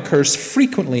darling occurs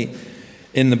frequently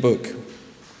in the book.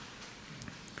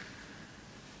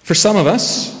 For some of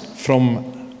us,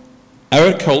 from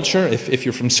our culture, if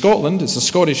you're from Scotland, it's a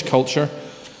Scottish culture,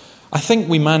 I think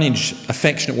we manage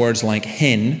affectionate words like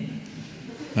hen.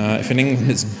 If in England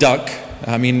it's duck.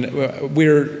 I mean,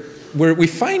 we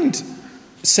find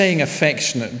saying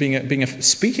affectionate,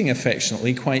 speaking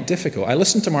affectionately quite difficult. I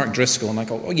listen to Mark Driscoll and I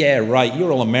go, oh yeah, right,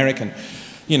 you're all American.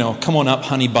 You know, come on up,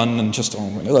 honey bun, and just,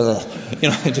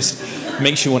 it just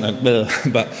makes you want to,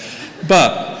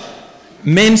 but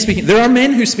men speaking, there are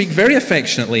men who speak very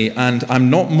affectionately, and I'm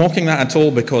not mocking that at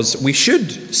all because we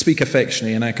should speak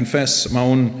affectionately, and I confess my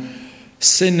own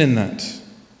sin in that.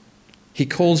 He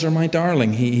calls her my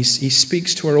darling. He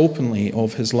speaks to her openly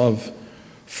of his love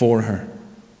for her.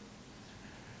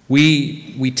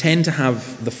 We tend to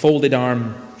have the folded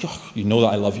arm, oh, you know that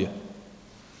I love you.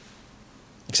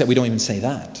 Except we don't even say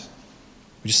that.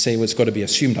 We just say, well, it's got to be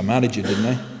assumed I married you, didn't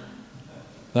I?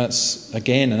 That's,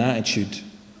 again, an attitude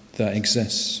that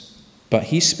exists. But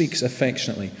he speaks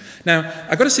affectionately. Now,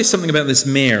 I've got to say something about this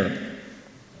mare.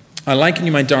 I liken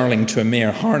you, my darling, to a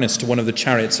mare harnessed to one of the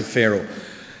chariots of Pharaoh.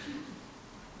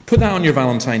 Put that on your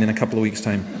Valentine in a couple of weeks'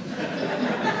 time.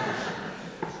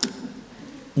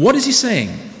 What is he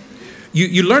saying?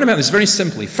 You learn about this very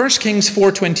simply. 1 Kings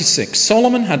 4:26.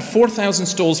 Solomon had 4,000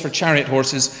 stalls for chariot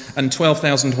horses and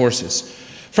 12,000 horses.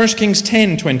 1 Kings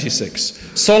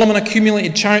 10:26. Solomon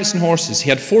accumulated chariots and horses. He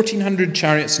had 1,400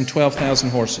 chariots and 12,000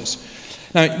 horses.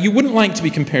 Now, you wouldn't like to be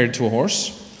compared to a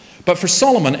horse, but for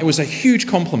Solomon it was a huge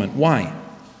compliment. Why?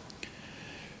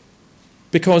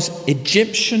 Because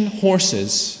Egyptian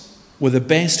horses were the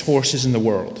best horses in the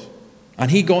world.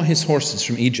 And he got his horses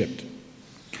from Egypt.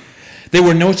 They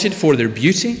were noted for their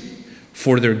beauty,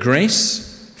 for their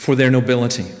grace, for their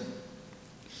nobility.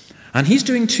 And he's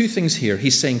doing two things here.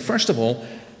 He's saying, first of all,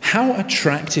 how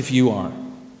attractive you are.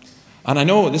 And I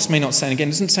know this may not sound, again,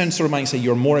 it doesn't sound sort of like say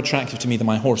you're more attractive to me than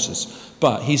my horses.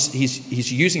 But he's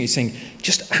saying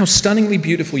just how stunningly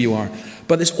beautiful you are.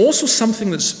 But there's also something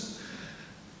that's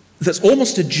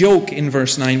almost a joke in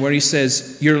verse 9 where he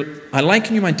says, I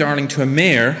liken you, my darling, to a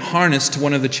mare harnessed to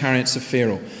one of the chariots of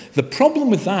Pharaoh. The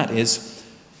problem with that is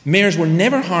mares were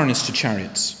never harnessed to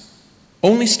chariots,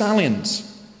 only stallions.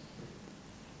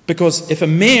 Because if a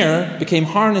mare became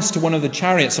harnessed to one of the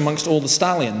chariots amongst all the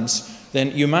stallions,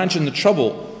 then you imagine the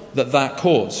trouble that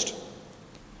caused.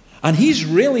 And he's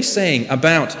really saying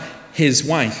about his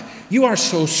wife, you are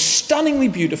so stunningly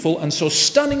beautiful and so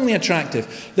stunningly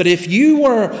attractive that if you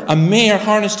were a mare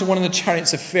harnessed to one of the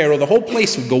chariots of Pharaoh, the whole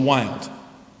place would go wild.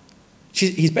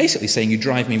 He's basically saying you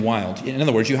drive me wild. In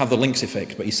other words, you have the lynx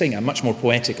effect, but he's saying it in a much more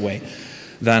poetic way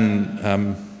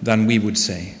than we would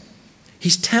say.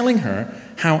 He's telling her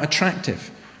how attractive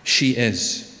she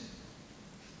is.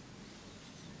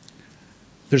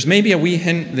 There's maybe a wee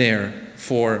hint there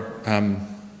for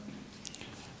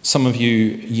some of you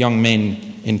young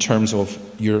men in terms of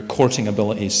your courting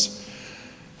abilities.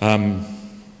 The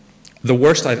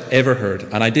worst I've ever heard,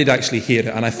 and I did actually hear it,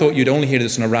 and I thought you'd only hear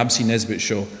this on a Ramsey Nesbitt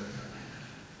show.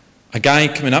 A guy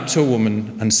coming up to a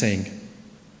woman and saying,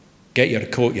 get your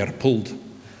coat, you're pulled.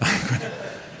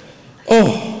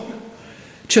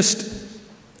 It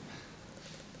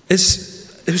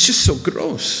was just so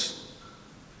gross.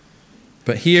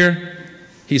 But here,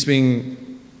 he's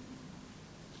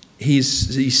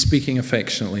speaking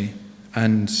affectionately,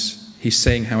 and he's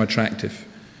saying how attractive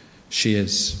she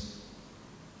is.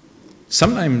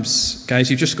 Sometimes, guys,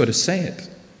 you've just got to say it.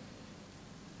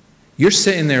 You're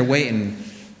sitting there waiting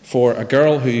for a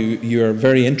girl who you're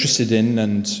very interested in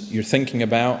and you're thinking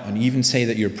about, and you even say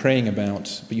that you're praying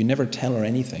about, but you never tell her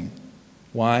anything.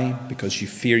 Why? Because you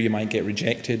fear you might get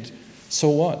rejected. So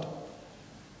what?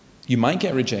 You might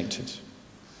get rejected.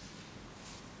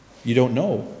 You don't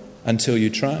know until you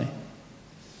try.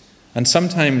 And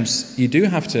sometimes you do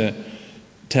have to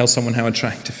tell someone how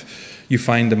attractive you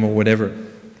find them or whatever.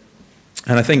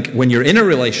 And I think when you're in a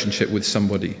relationship with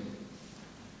somebody,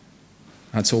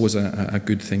 that's always a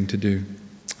good thing to do.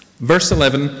 Verse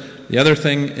 11, the other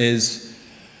thing is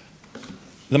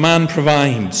the man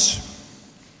provides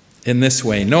in this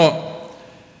way. Not,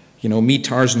 me,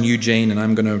 Tarzan, you, Jane, and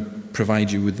I'm going to provide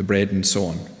you with the bread and so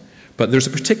on. But there's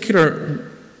a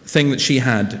particular thing that she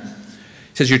had.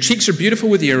 It says, your cheeks are beautiful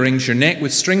with earrings, your neck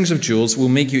with strings of jewels will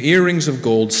make you earrings of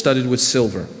gold studded with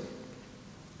silver.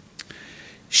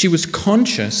 She was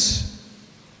conscious,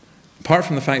 apart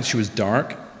from the fact that she was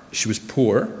dark, she was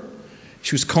poor,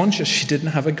 she was conscious she didn't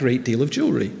have a great deal of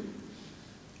jewelry.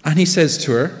 And he says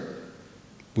to her,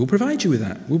 we'll provide you with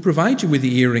that. We'll provide you with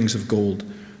the earrings of gold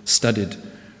studded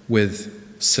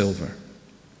with silver.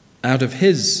 Out of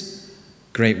his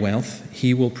great wealth,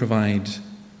 he will provide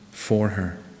for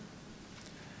her.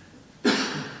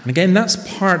 And again, that's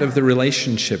part of the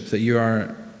relationship that you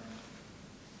are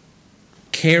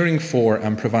caring for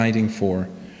and providing for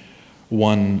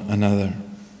one another.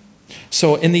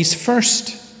 So in these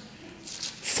first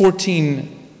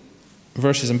 14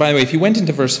 verses, and by the way, if you went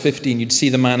into verse 15, you'd see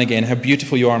the man again. How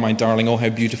beautiful you are, my darling. Oh, how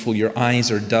beautiful your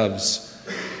eyes are doves.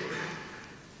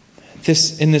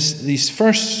 These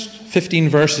first 15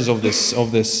 verses of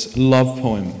this love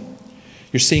poem,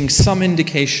 you're seeing some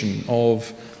indication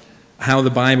of how the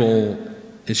Bible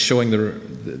is showing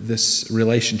this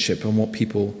relationship and what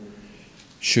people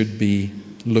should be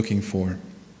looking for.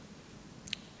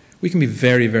 We can be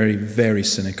very, very, very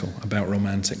cynical about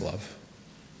romantic love.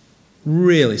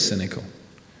 Really cynical.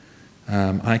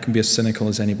 I can be as cynical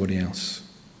as anybody else.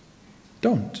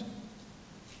 Don't.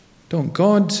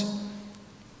 God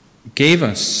gave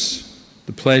us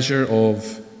the pleasure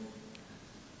of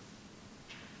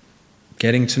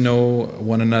getting to know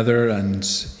one another, and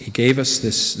he gave us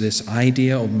this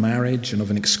idea of marriage and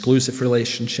of an exclusive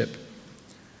relationship.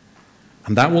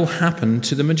 And that will happen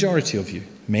to the majority of you.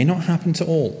 It may not happen to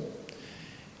all.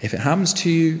 If it happens to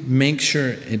you, make sure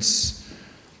it's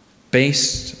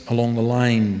based along the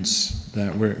lines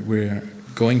that we're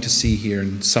going to see here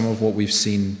and some of what we've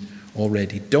seen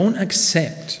already. Don't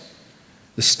accept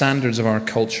the standards of our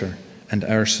culture and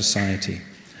our society.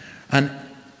 And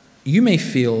you may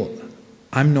feel,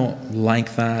 I'm not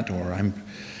like that, or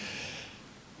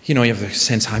you have the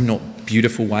sense, I'm not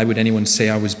beautiful. Why would anyone say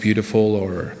I was beautiful?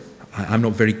 Or I'm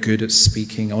not very good at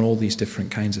speaking, on all these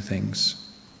different kinds of things.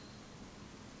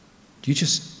 You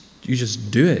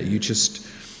just do it. You just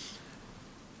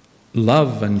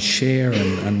love and share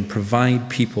and provide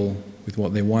people with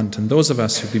what they want. And those of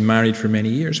us who've been married for many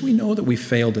years, we know that we've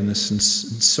failed in this in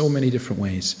so many different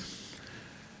ways.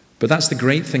 But that's the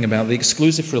great thing about the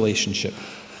exclusive relationship.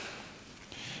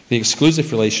 The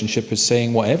exclusive relationship is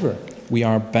saying whatever. We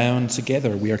are bound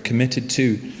together. We are committed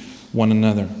to one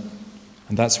another.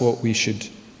 And that's what we should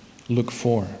look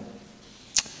for.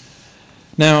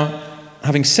 Now,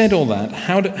 having said all that,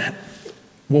 how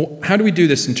do we do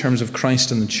this in terms of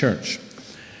Christ and the church?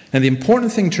 Now, the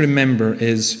important thing to remember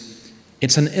is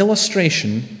it's an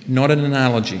illustration, not an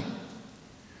analogy.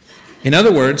 In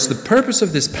other words, the purpose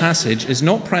of this passage is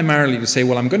not primarily to say,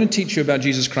 well, I'm going to teach you about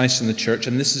Jesus Christ and the church,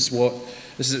 and this is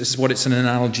what it's an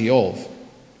analogy of.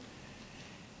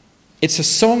 It's a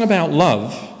song about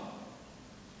love,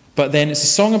 but then it's a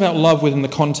song about love within the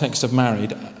context of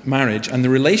marriage, and the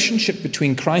relationship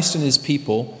between Christ and his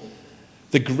people.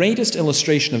 The greatest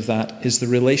illustration of that is the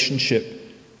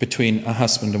relationship between a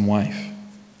husband and wife,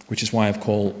 which is why, of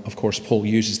course, Paul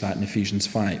uses that in Ephesians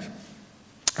 5.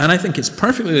 And I think it's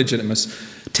perfectly legitimate,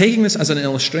 taking this as an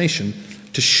illustration,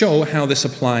 to show how this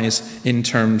applies in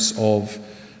terms of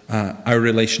our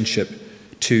relationship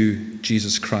to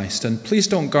Jesus Christ. And please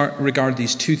don't regard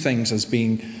these two things as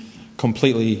being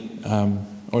completely,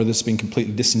 or this being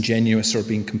completely disingenuous or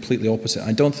being completely opposite.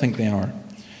 I don't think they are.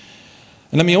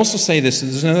 And let me also say this,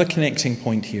 there's another connecting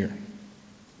point here.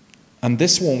 And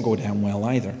this won't go down well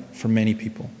either for many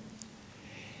people.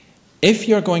 If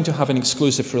you're going to have an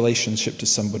exclusive relationship to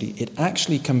somebody, it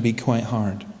actually can be quite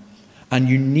hard. And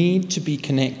you need to be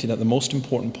connected at the most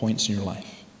important points in your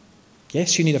life.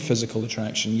 Yes, you need a physical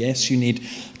attraction. Yes, you need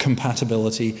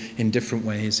compatibility in different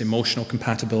ways, emotional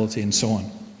compatibility and so on.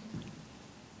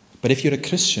 But if you're a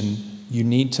Christian, you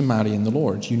need to marry in the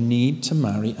Lord. You need to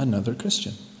marry another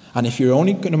Christian. And if you're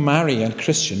only going to marry a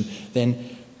Christian,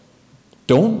 then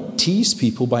don't tease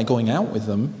people by going out with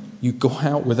them. You go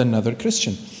out with another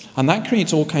Christian. And that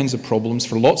creates all kinds of problems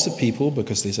for lots of people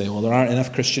because they say, well, there aren't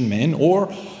enough Christian men.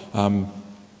 Or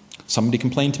somebody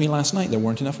complained to me last night, there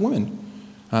weren't enough women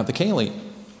at the Cayley.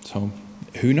 So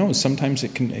who knows? Sometimes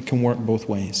it can work both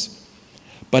ways.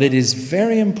 But it is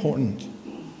very important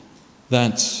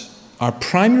that our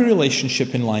primary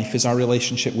relationship in life is our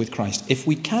relationship with Christ. If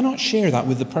we cannot share that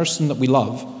with the person that we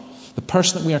love, the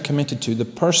person that we are committed to, the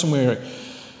person we're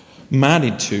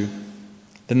married to,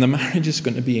 then the marriage is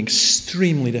going to be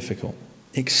extremely difficult.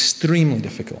 Extremely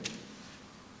difficult.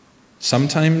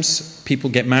 Sometimes people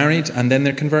get married and then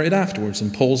they're converted afterwards,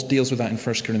 and Paul deals with that in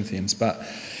 1 Corinthians. But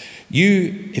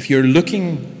if you're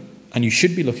looking, and you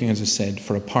should be looking, as I said,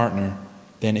 for a partner,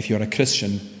 then if you're a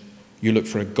Christian, you look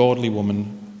for a godly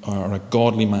woman or a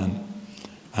godly man,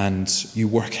 and you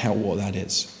work out what that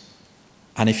is.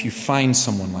 And if you find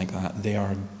someone like that, they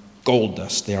are gold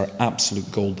dust. They are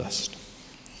absolute gold dust.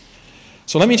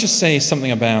 So let me just say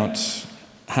something about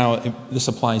how this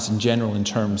applies in general in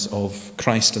terms of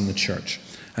Christ and the church.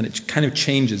 And it kind of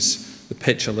changes the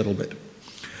pitch a little bit.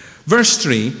 Verse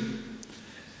 3,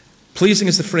 pleasing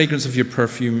is the fragrance of your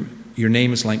perfume, your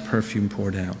name is like perfume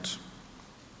poured out.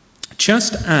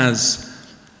 Just as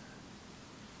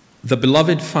the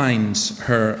beloved finds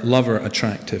her lover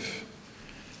attractive,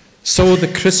 so the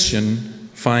Christian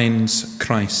finds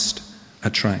Christ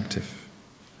attractive.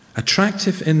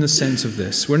 Attractive in the sense of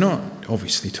this. We're not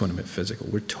obviously talking about physical.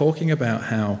 We're talking about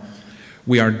how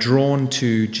we are drawn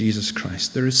to Jesus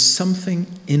Christ. There is something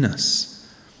in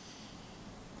us,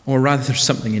 or rather there's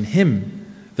something in him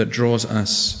that draws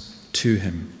us to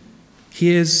him. He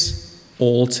is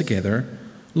altogether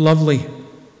lovely.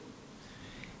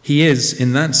 He is,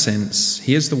 in that sense,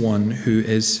 he is the one who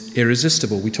is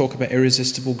irresistible. We talk about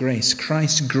irresistible grace.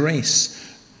 Christ's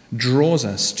grace draws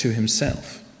us to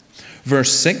himself.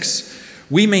 Verse 6,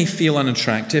 we may feel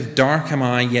unattractive, dark am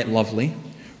I, yet lovely.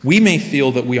 We may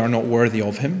feel that we are not worthy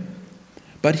of him,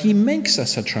 but he makes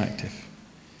us attractive.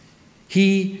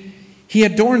 He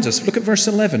adorns us. Look at verse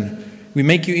 11. We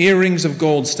make you earrings of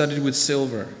gold studded with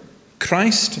silver.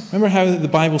 Christ, remember how the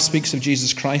Bible speaks of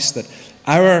Jesus Christ, that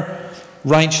our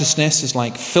righteousness is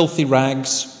like filthy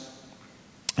rags,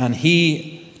 and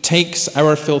he takes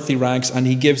our filthy rags and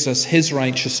he gives us his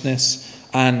righteousness,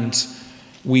 and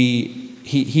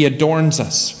he adorns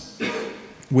us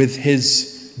with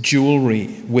his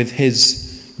jewelry, with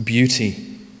his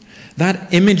beauty.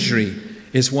 That imagery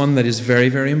is one that is very,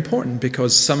 very important,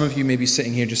 because some of you may be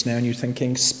sitting here just now and you're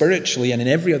thinking, spiritually and in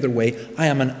every other way, I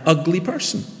am an ugly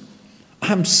person.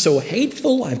 I'm so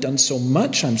hateful, I've done so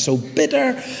much, I'm so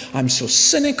bitter, I'm so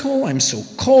cynical, I'm so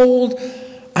cold,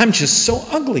 I'm just so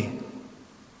ugly.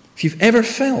 If you've ever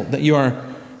felt that you are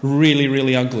really,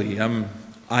 really ugly,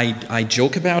 I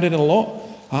joke about it a lot.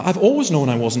 I've always known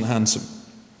I wasn't handsome.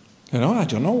 You know, I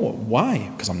don't know why,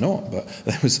 because I'm not, but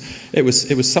it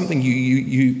was something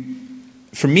you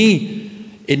for me,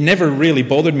 it never really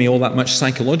bothered me all that much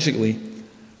psychologically.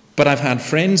 But I've had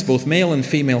friends, both male and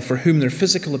female, for whom their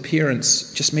physical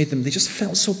appearance just made them, they just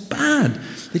felt so bad.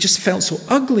 They just felt so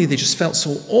ugly. They just felt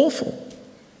so awful.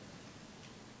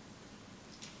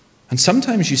 And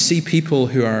sometimes you see people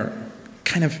who are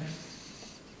kind of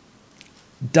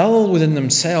dull within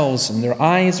themselves, and their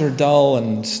eyes are dull,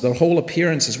 and their whole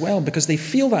appearance as well, because they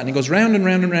feel that, and it goes round and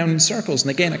round and round in circles, and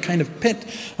again a kind of pit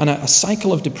and a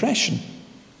cycle of depression.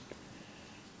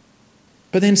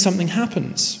 But then something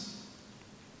happens.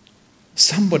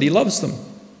 Somebody loves them.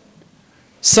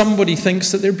 Somebody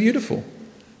thinks that they're beautiful.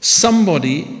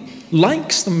 Somebody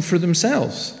likes them for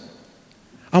themselves.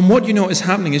 And what you know is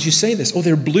happening as you say this, oh,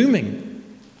 they're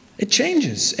blooming. It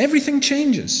changes. Everything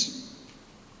changes.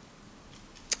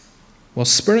 Well,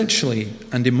 spiritually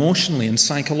and emotionally and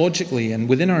psychologically and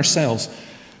within ourselves,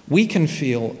 we can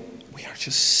feel we are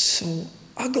just so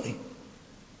ugly.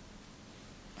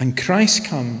 And Christ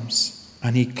comes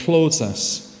and he clothes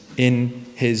us in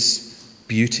his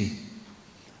beauty.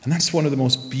 And that's one of the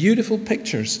most beautiful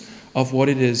pictures of what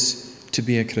it is to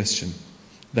be a Christian.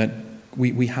 That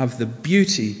we have the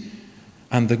beauty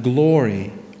and the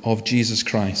glory of Jesus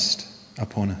Christ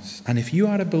upon us. And if you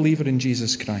are a believer in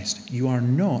Jesus Christ, you are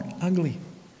not ugly,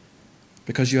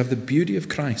 because you have the beauty of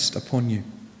Christ upon you.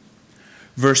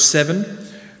 Verse 7,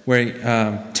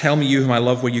 where tell me you whom I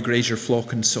love where you graze your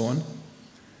flock, and so on.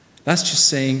 That's just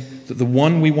saying that the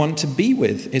one we want to be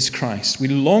with is Christ. We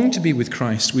long to be with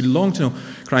Christ. We long to know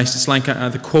Christ. It's like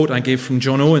the quote I gave from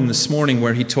John Owen this morning,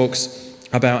 where he talks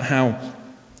about how,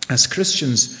 as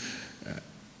Christians,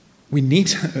 we need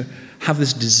to have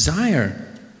this desire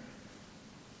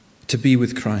to be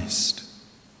with Christ.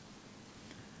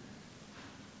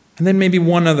 And then maybe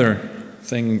one other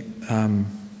thing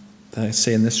that I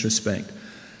say in this respect,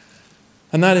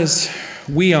 and that is,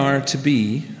 we are to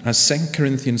be, as 2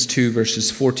 Corinthians 2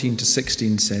 verses 14 to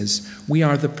 16 says, we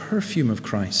are the perfume of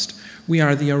Christ. We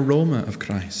are the aroma of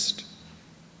Christ.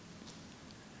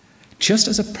 Just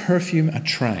as a perfume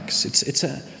attracts, it's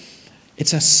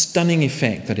a stunning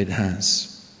effect that it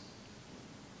has.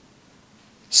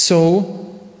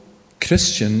 So,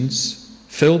 Christians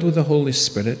filled with the Holy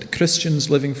Spirit, Christians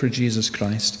living for Jesus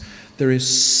Christ, there is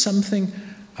something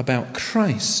about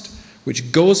Christ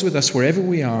which goes with us wherever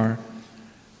we are.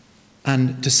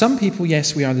 And to some people,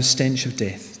 yes, we are the stench of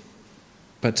death.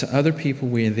 But to other people,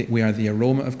 we are the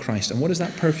aroma of Christ. And what does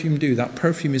that perfume do? That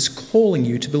perfume is calling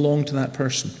you to belong to that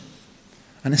person.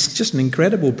 And it's just an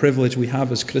incredible privilege we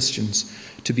have as Christians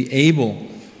to be able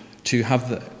to have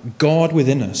the God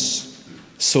within us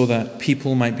so that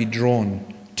people might be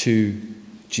drawn to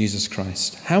Jesus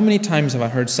Christ. How many times have I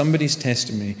heard somebody's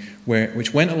testimony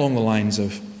which went along the lines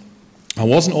of, I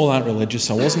wasn't all that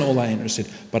religious, I wasn't all that interested,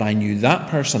 but I knew that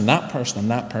person, and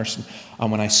that person.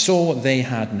 And when I saw what they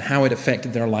had and how it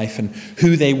affected their life and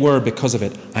who they were because of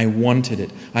it, I wanted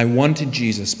it. I wanted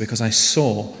Jesus because I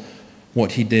saw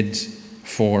what he did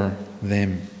for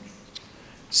them.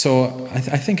 So I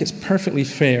think it's perfectly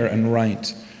fair and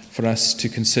right for us to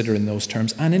consider in those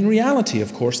terms. And in reality,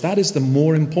 of course, that is the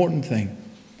more important thing.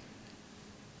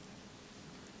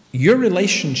 Your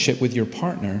relationship with your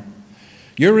partner,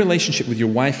 your relationship with your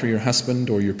wife or your husband,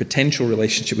 or your potential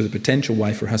relationship with a potential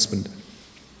wife or husband,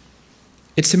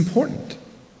 it's important,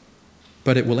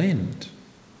 but it will end.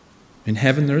 In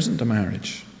heaven there isn't a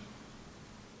marriage.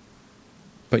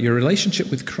 But your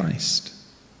relationship with Christ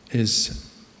is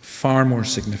far more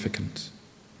significant.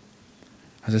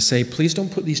 As I say, please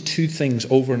don't put these two things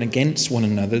over and against one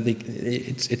another.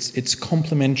 It's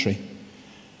complementary.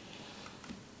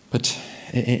 But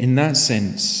in that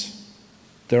sense,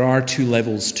 there are two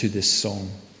levels to this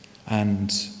song.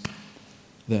 And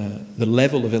the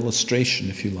level of illustration,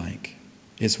 if you like,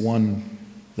 is one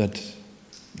that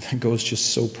goes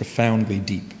just so profoundly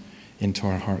deep into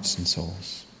our hearts and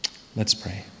souls. Let's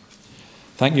pray.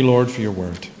 Thank you, Lord, for your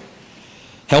word.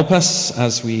 Help us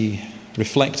as we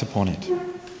reflect upon it.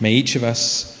 May each of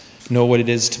us know what it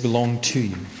is to belong to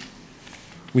you.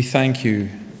 We thank you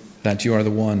that you are the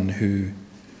one who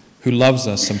loves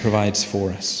us and provides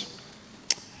for us.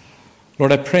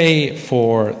 Lord, I pray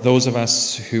for those of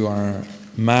us who are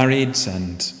married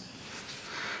and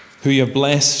who you have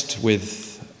blessed with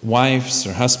wives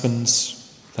or husbands,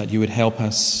 that you would help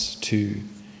us to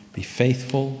be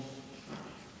faithful,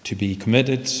 to be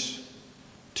committed,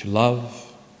 to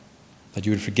love, that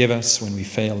you would forgive us when we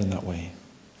fail in that way.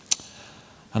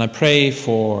 And I pray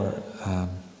for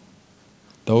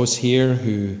those here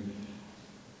who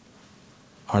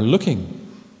are looking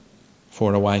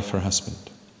for a wife or husband.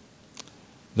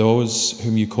 Those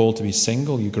whom you call to be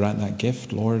single, you grant that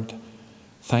gift, Lord.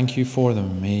 Thank you for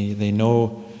them. May they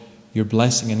know your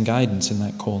blessing and guidance in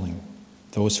that calling.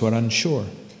 Those who are unsure,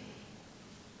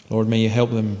 Lord, may you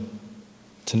help them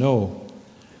to know.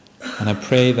 And I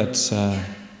pray that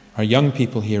our young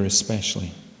people here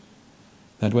especially,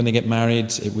 that when they get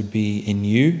married, it would be in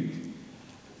you,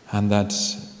 and that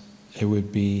it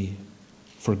would be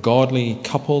for godly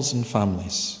couples and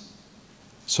families,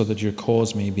 so that your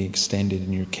cause may be extended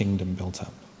and your kingdom built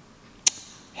up.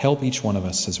 Help each one of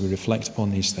us as we reflect upon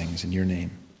these things in your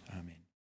name.